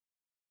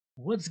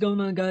What's going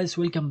on, guys?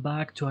 Welcome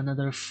back to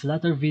another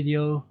Flutter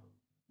video,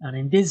 and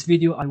in this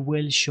video I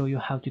will show you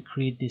how to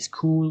create this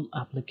cool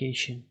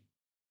application.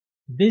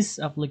 This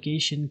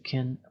application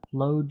can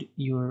upload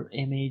your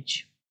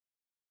image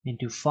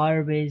into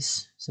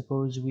Firebase.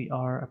 Suppose we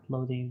are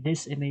uploading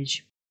this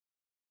image.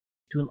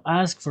 It will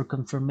ask for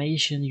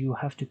confirmation. You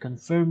have to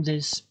confirm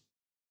this,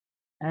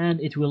 and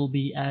it will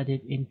be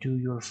added into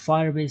your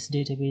Firebase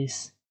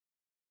database,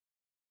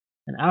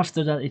 and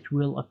after that it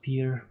will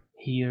appear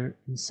here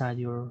inside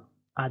your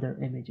other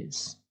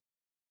images.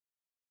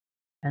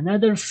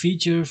 Another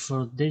feature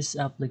for this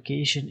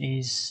application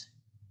is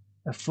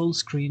a full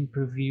screen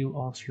preview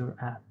of your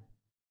app.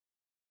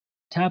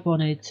 Tap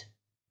on it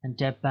and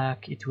tap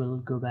back, it will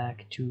go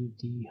back to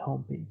the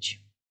home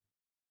page.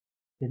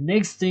 The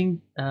next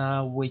thing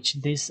which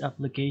this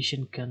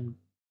application can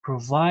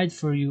provide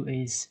for you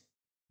is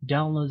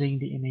downloading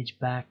the image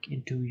back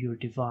into your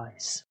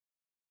device.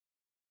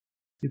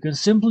 You can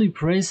simply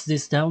press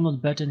this download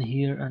button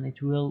here and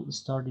it will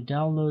start the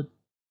download.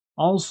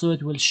 Also,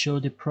 it will show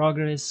the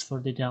progress for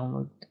the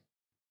download.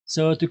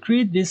 So to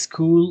create this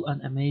cool and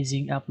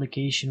amazing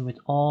application with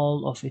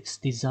all of its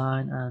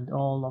design and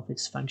all of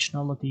its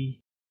functionality,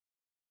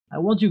 I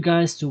want you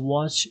guys to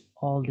watch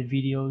all the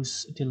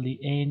videos till the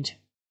end.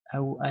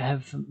 I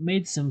have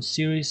made some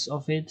series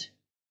of it,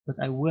 but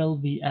I will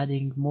be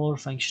adding more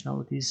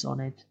functionalities on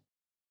it,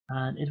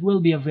 and it will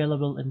be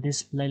available in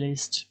this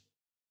playlist.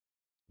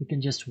 You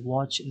can just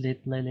watch the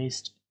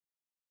playlist.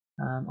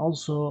 And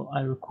also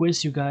I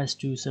request you guys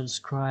to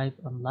subscribe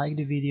and like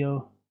the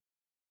video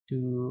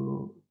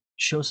to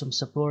show some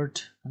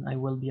support, and I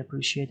will be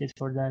appreciated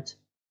for that.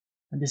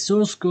 And the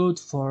source code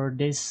for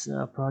this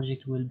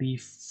project will be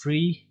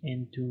free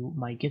into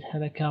my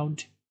GitHub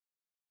account.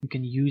 You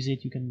can use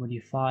it, you can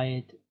modify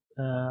it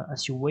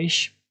as you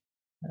wish.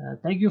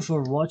 Thank you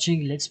for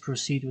watching. Let's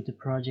proceed with the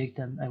project,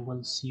 and I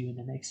will see you in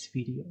the next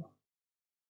video.